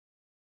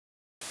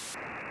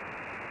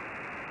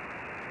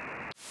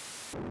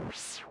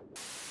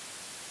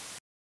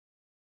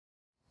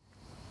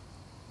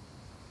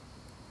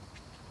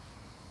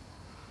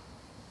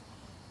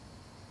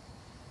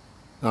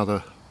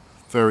Another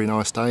very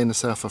nice day in the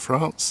south of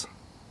France.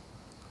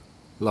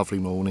 Lovely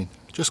morning.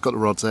 Just got the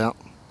rods out.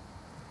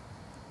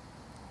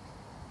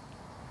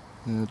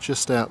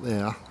 Just out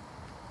there.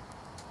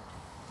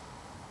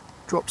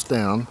 Drops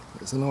down.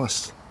 There's a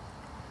nice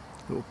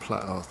little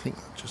plateau. I think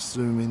I'll just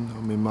zoom in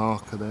on my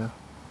marker there.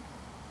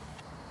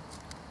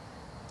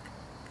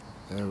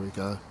 There we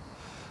go.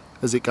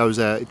 As it goes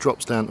out, it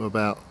drops down to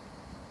about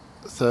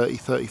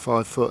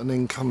 30-35 foot and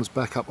then comes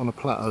back up on a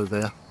plateau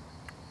there.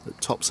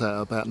 It tops out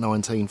at about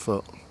 19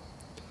 foot,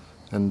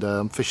 and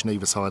I'm fishing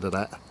either side of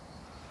that.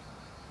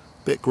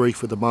 Bit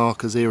grief with the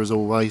markers here as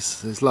always.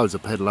 There's loads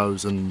of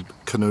pedalos and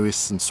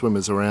canoeists and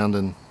swimmers around,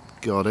 and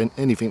God,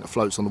 anything that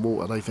floats on the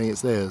water they think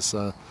it's theirs,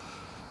 so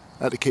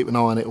I had to keep an eye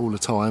on it all the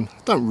time.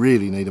 Don't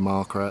really need a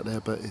marker out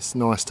there, but it's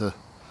nice to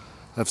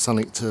have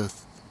something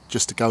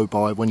just to go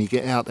by when you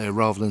get out there,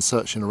 rather than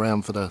searching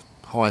around for the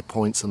high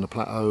points on the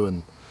plateau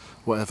and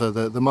whatever.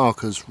 The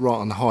marker's right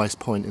on the highest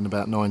point in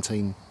about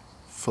 19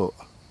 foot.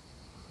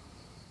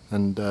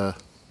 And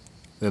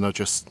then I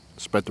just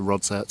spread the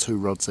rods out, 2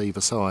 rods either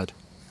side.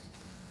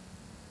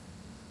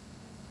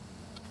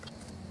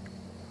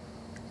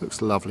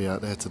 Looks lovely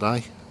out there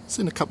today.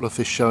 Seen a couple of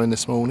fish showing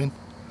this morning.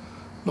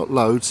 Not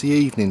loads, the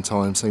evening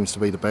time seems to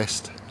be the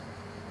best.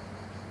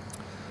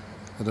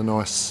 Had a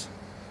nice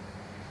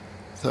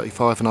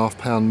 35.5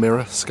 pound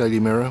mirror, scaly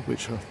mirror,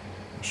 which I'll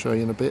show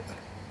you in a bit.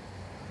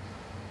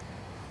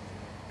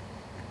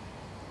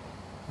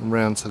 And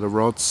round to the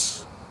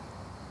rods.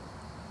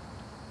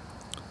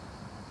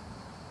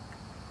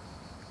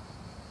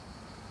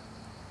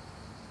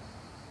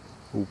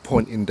 All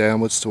pointing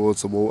downwards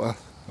towards the water.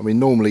 I mean,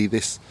 normally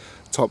this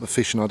type of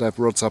fishing I'd have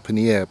rods up in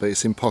the air, but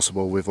it's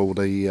impossible with all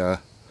the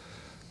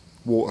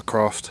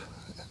watercraft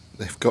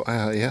they've got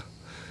out here.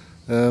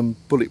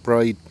 Bullet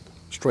braid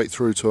straight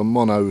through to a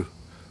mono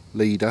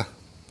leader,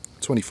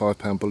 25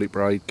 pound bullet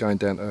braid going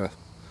down to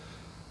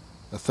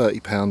a 30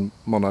 pound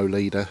mono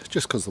leader,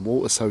 just because the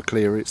water's so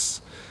clear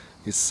it's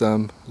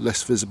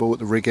less visible at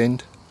the rig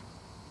end.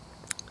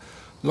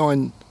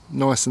 Line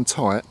nice and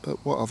tight,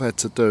 but what I've had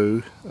to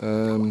do, I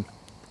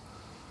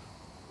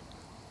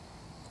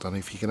don't know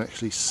if you can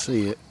actually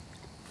see it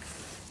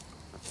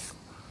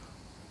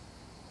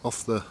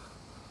off the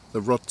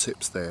rod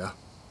tips there.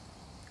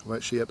 I've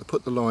actually had to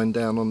put the line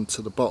down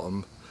onto the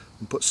bottom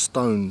and put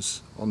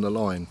stones on the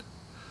line.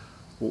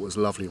 Water's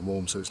lovely and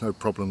warm, so it's no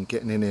problem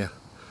getting in here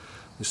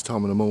this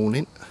time of the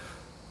morning.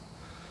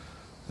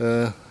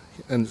 And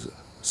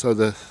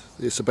so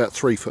it's about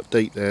 3 foot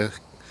deep there.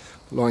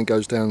 The line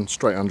goes down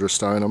straight under a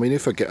stone. I mean,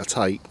 if I get a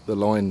take, the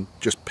line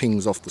just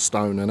pings off the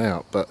stone and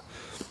out, but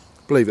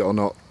believe it or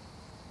not,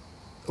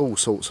 all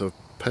sorts of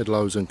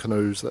pedalos and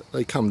canoes, that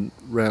they come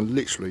round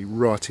literally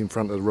right in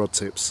front of the rod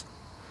tips.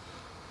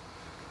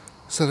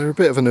 So they're a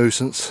bit of a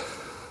nuisance.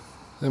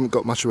 They haven't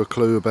got much of a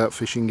clue about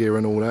fishing gear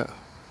and all that.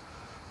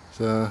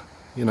 So,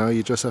 you know,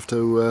 you just have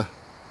to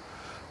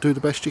do the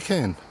best you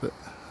can. But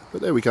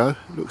there we go,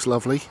 it looks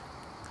lovely.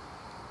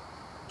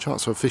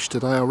 Chance for a fish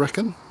today, I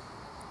reckon.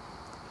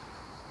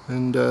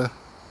 And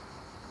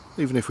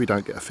even if we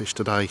don't get a fish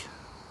today,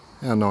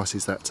 how nice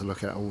is that to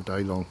look at all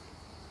day long?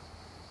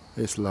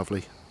 It's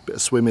lovely. Bit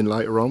of swimming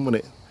later on when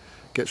it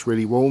gets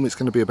really warm. It's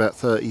going to be about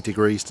 30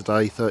 degrees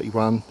today,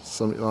 31,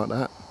 something like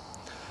that.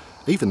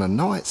 Even the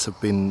nights have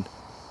been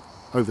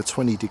over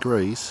 20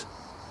 degrees.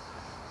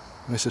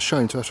 And it's a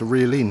shame to have to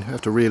reel in. I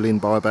have to reel in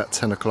by about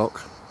 10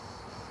 o'clock.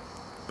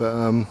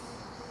 But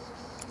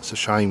it's a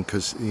shame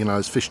because, you know,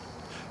 as fish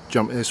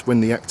jump, it's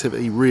when the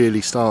activity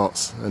really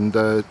starts. And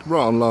right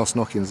on last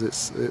knockings,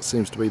 it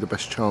seems to be the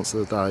best chance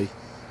of the day.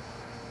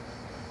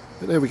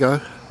 But there we go.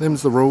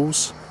 Them's the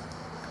rules.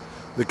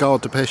 The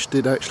Garde de Pêche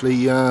did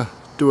actually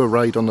do a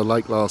raid on the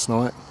lake last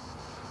night,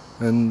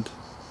 and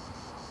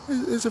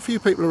there's a few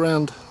people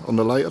around on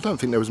the lake. I don't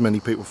think there was many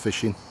people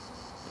fishing.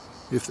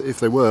 If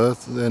they were,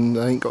 then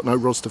they ain't got no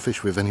rods to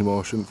fish with anymore,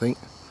 I shouldn't think.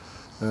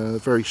 They're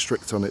very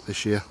strict on it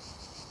this year.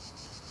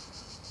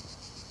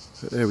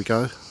 But there we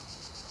go.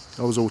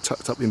 I was all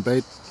tucked up in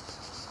bed,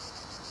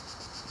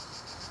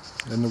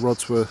 and the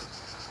rods were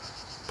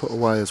put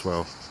away as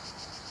well.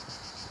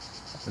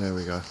 There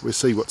we go. We'll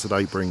see what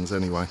today brings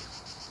anyway.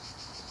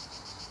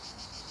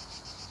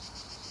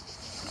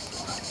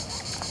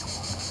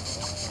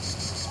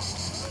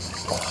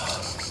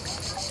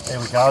 There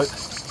we go.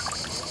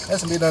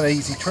 Hasn't been an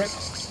easy trip.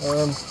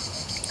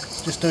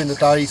 Just doing the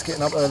days,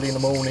 getting up early in the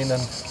morning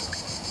and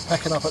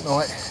packing up at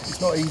night. It's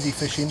not easy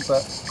fishing,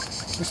 but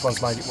this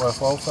one's made it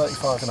worthwhile.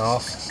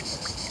 35.5.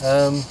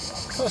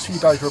 First few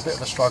days were a bit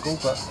of a struggle,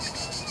 but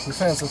we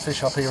found some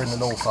fish up here in the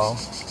North Arm.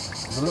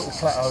 There's a little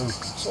plateau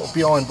sort of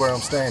behind where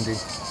I'm standing,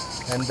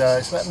 and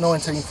it's about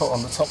 19 foot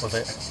on the top of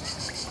it.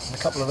 And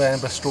a couple of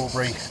amber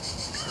strawberry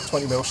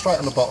 20mm straight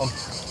on the bottom.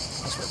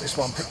 That's what this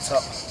one picked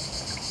up.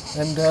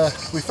 And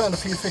we found a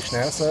few fish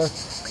now, so like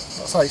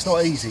I say, it's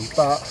not easy,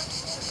 but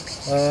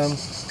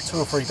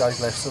 2 or 3 days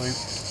left, so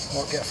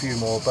Might get a few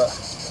more, but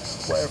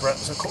whatever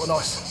happens, I've caught a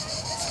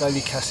nice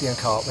scaly Cassien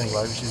carp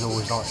anyway, which is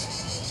always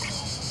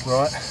nice.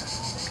 Right,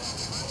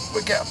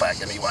 we'll get it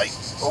back anyway.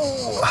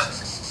 Oh,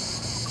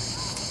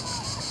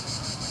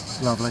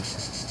 lovely.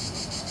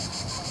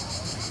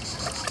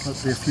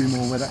 Hopefully a few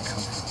more where that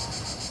comes from.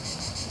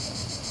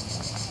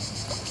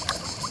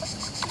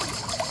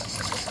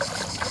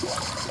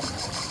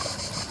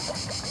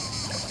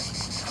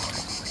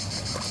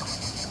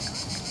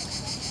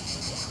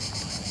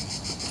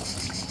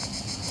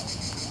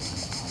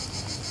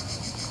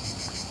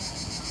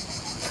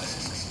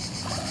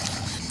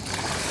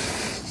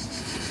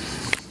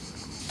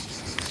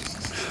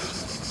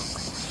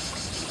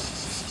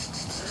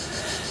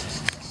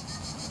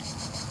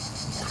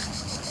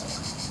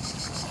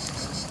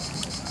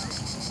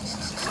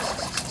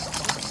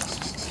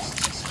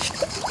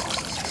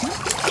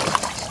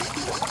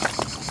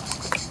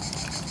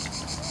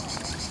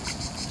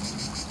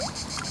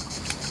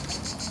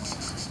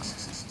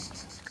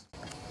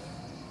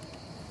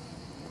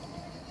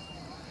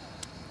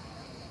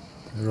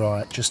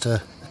 Right, just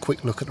a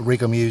quick look at the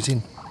rig I'm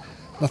using.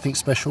 Nothing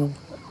special.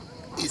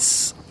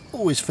 It's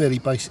always fairly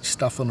basic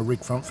stuff on the rig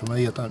front for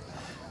me. I don't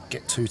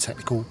get too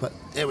technical, but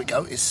there we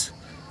go. It's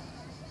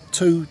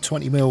two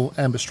 20mm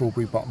amber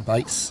strawberry bottom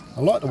baits.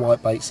 I like the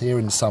white baits here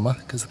in the summer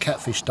because the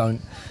catfish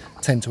don't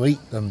tend to eat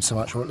them so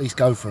much, or at least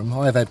go for them.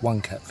 I have had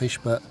one catfish,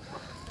 but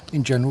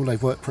in general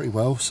they've worked pretty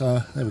well.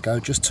 So there we go,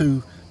 just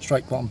two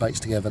straight bottom baits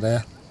together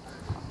there.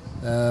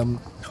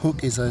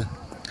 Hook is a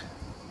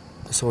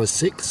size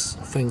 6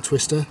 fang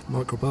twister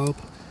micro barb,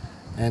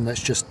 and that's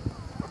just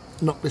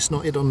knocked this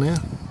knotted on there.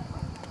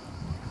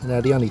 Now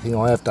the only thing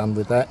I have done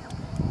with that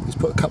is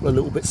put a couple of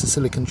little bits of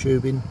silicone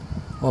tubing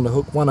on the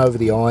hook, one over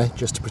the eye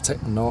just to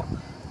protect the knot,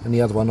 and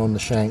the other one on the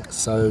shank,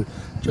 so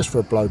just for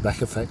a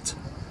blowback effect.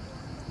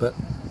 But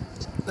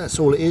that's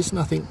all it is,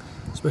 nothing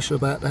special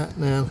about that.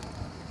 Now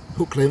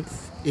hook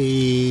length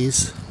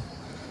is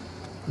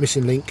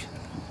missing link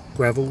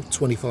gravel,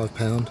 25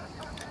 pound.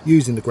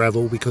 Using the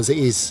gravel because it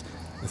is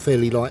a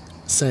fairly light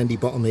sandy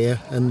bottom here,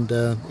 and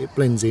it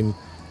blends in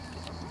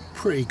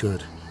pretty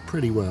good,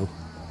 pretty well.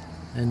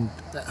 And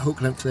that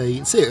hook length there, you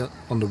can see it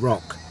on the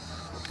rock,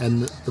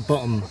 and the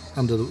bottom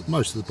under the,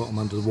 most of the bottom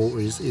under the water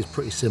is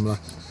pretty similar.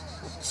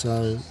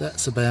 So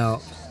that's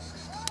about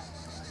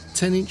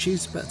 10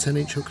 inches, about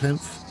 10-inch hook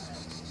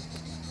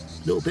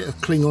length. A little bit of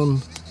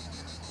Klingon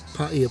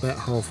putty about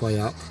halfway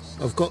up.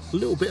 I've got a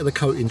little bit of the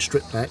coating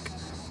stripped back,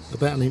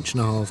 about 1.5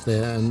 inches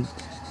there, and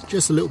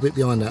just a little bit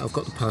behind that I've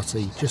got the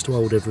putty just to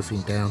hold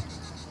everything down,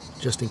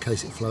 just in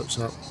case it floats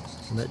up,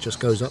 and that just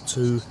goes up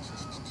to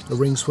a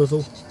ring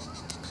swivel,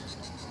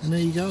 and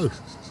there you go.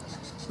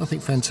 Nothing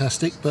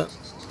fantastic, but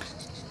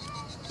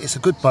it's a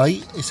good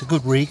bait, it's a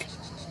good rig,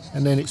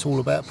 and then it's all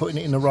about putting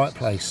it in the right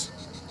place.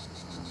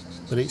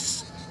 But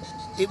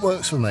it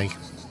works for me.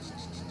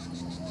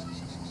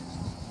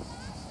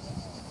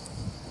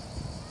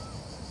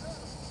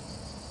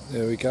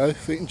 There we go,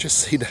 if we can just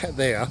see that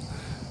there.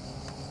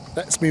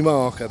 That's my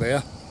marker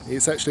there.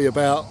 It's actually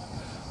about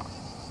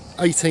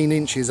 18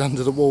 inches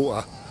under the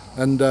water,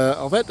 and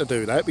I've had to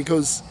do that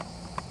because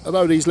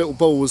although these little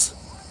balls,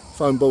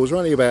 foam balls, are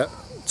only about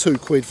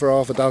 £2 for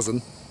half a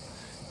dozen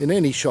in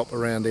any shop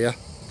around here,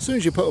 as soon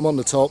as you put them on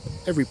the top,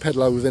 every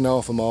peddler within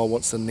half a mile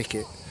wants to nick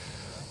it.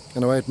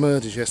 And I had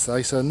murders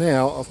yesterday, so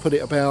now I've put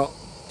it about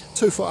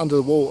 2 foot under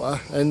the water,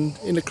 and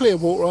in the clear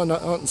water I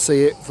can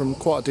see it from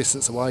quite a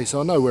distance away, so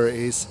I know where it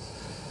is.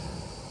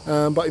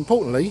 But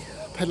importantly,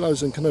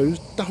 pedlos and canoes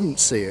don't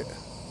see it.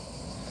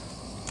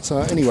 So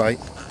anyway,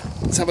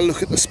 let's have a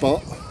look at the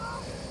spot.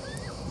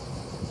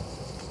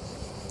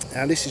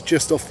 Now this is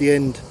just off the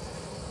end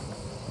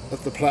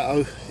of the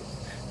plateau.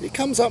 It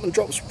comes up and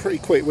drops pretty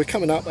quick. We're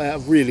coming up out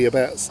of really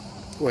about,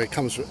 well, it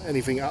comes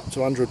anything up to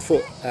 100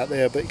 foot out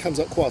there, but it comes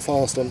up quite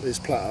fast onto this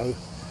plateau.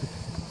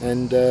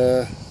 And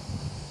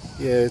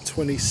yeah,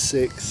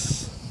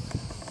 26,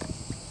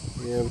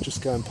 yeah, we're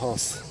just going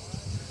past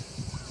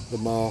the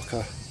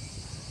marker,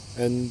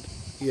 and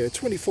yeah,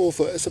 24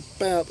 foot, it's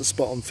about the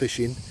spot I'm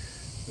fishing.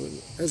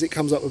 As it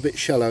comes up a bit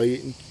shallow, you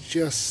can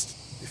just,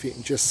 if you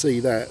can just see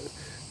that,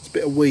 it's a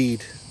bit of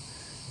weed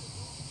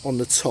on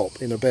the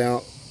top in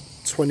about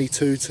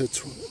 22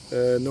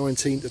 to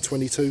 19 to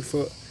 22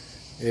 foot.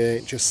 Yeah, you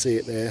can just see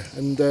it there,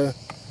 and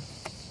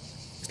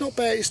it's not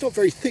bad, it's not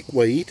very thick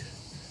weed,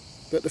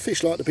 but the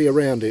fish like to be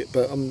around it,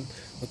 but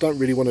I don't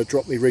really want to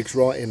drop my rigs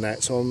right in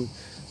that, so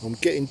I'm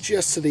getting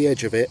just to the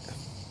edge of it,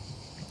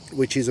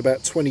 which is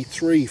about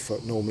 23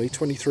 foot normally,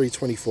 23,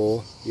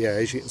 24. Yeah,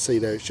 as you can see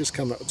there, it's just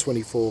coming up to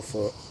 24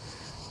 foot.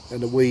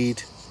 And the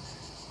weed,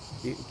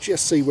 you can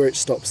just see where it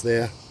stops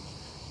there.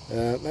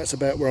 That's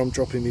about where I'm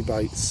dropping my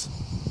baits.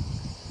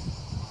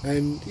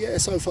 And yeah,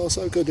 so far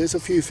so good. There's a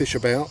few fish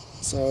about,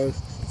 so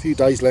a few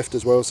days left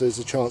as well, so there's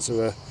a chance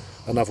of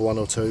another one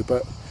or two,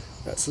 but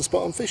that's the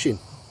spot I'm fishing.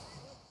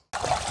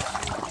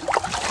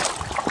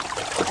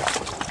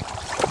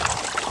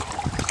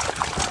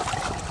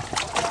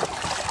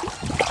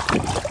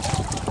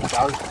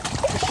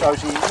 Just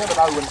shows you never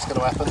know when it's going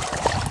to happen.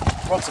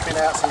 Rods have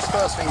been out since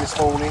first thing this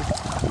morning.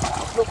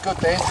 Looked good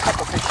then, a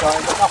couple of fish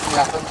going, but nothing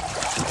happened.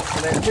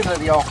 And then middle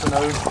of the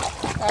afternoon,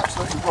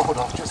 absolutely roared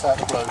off just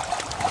out of the blue.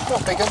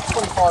 Not big,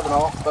 25 and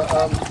a half, but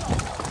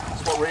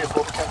it's what we're here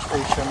for, to catch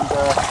fish. And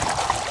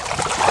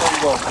very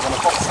well, we're on a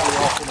hot sunny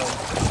afternoon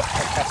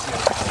at Cassien.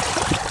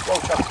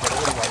 Well chuffed with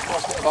it anyway,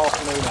 nice bit of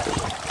afternoon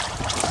action.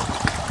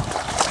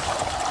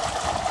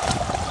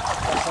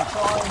 Got some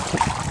time.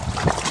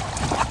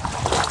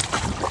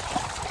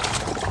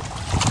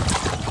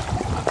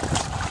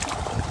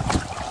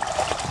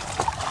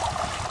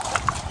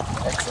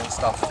 Excellent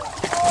stuff.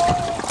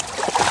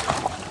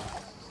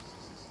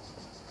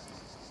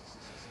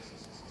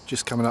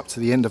 Just coming up to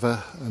the end of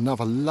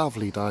another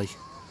lovely day.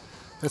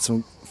 Had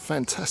some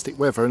fantastic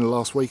weather in the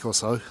last week or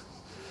so.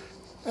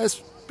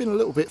 It's been a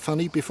little bit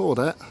funny before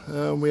that.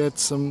 We had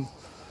some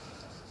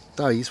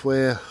days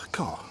where,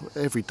 God,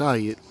 every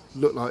day it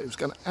looked like it was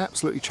going to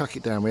absolutely chuck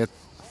it down. We had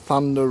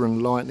thunder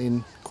and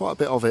lightning, quite a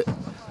bit of it,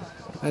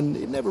 and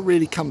it never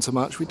really come to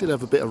much. We did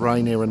have a bit of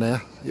rain here and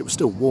there. It was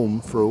still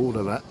warm for all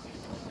of that.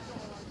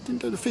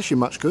 Didn't do the fishing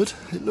much good.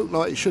 It looked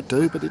like it should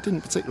do, but it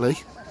didn't particularly.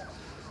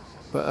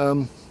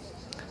 But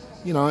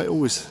you know, it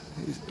always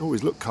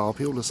looked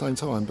carpy all the same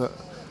time. But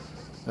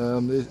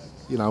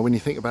you know, when you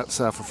think about the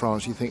south of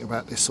France, you think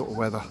about this sort of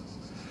weather.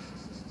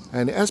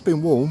 And it has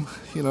been warm,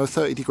 you know,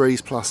 30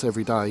 degrees plus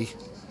every day.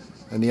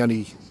 And the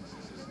only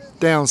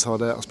downside of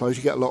that, I suppose,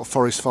 you get a lot of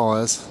forest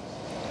fires.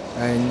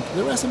 And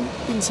there hasn't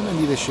been so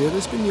many this year.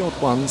 There's been the odd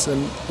ones,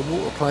 and the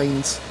water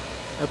planes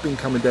have been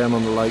coming down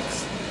on the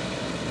lakes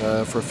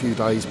for a few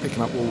days,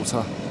 picking up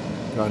water,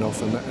 going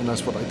off, and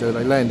that's what they do.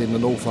 They land in the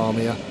North Arm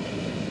here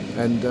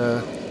and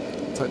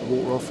take the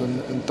water off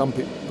and dump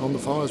it on the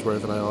fires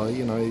wherever they are.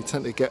 You know, you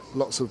tend to get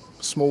lots of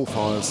small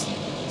fires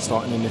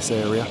starting in this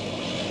area,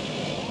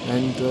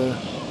 and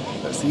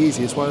that's the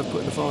easiest way of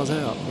putting the fires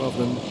out, rather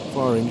than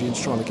fire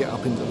engines trying to get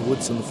up into the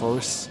woods and the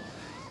forests.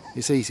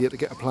 It's easier to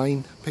get a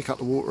plane, pick up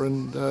the water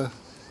and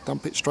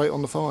dump it straight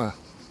on the fire.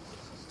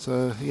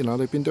 So, you know,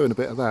 they've been doing a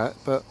bit of that,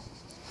 but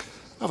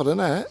other than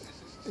that,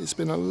 it's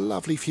been a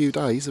lovely few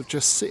days of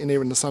just sitting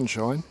here in the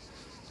sunshine,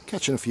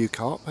 catching a few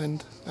carp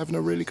and having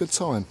a really good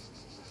time.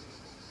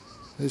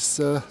 There's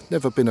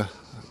never been a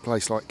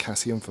place like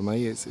Cassien for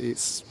me.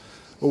 It's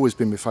always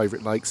been my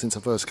favourite lake since I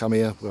first come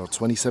here, well,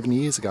 27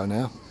 years ago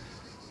now.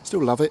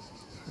 Still love it,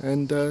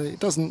 and it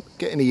doesn't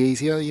get any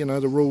easier. You know,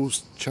 the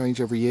rules change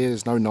every year.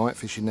 There's no night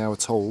fishing now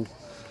at all,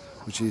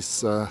 which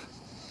is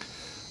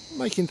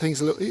making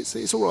things a little...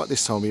 It's all right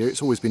this time of year.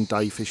 It's always been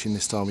day fishing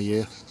this time of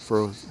year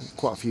for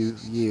quite a few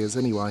years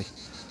anyway.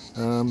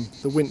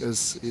 The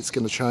winters, it's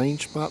going to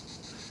change, but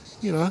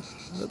you know,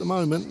 at the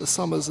moment the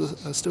summers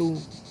are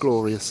still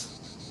glorious.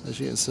 As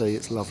you can see,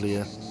 it's lovely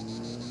here.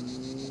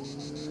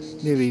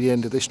 Nearly the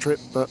end of this trip,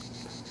 but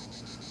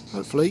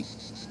hopefully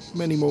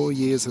many more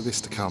years of this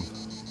to come.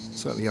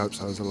 Certainly hope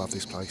so, as I love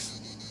this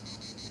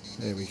place.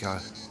 There we go.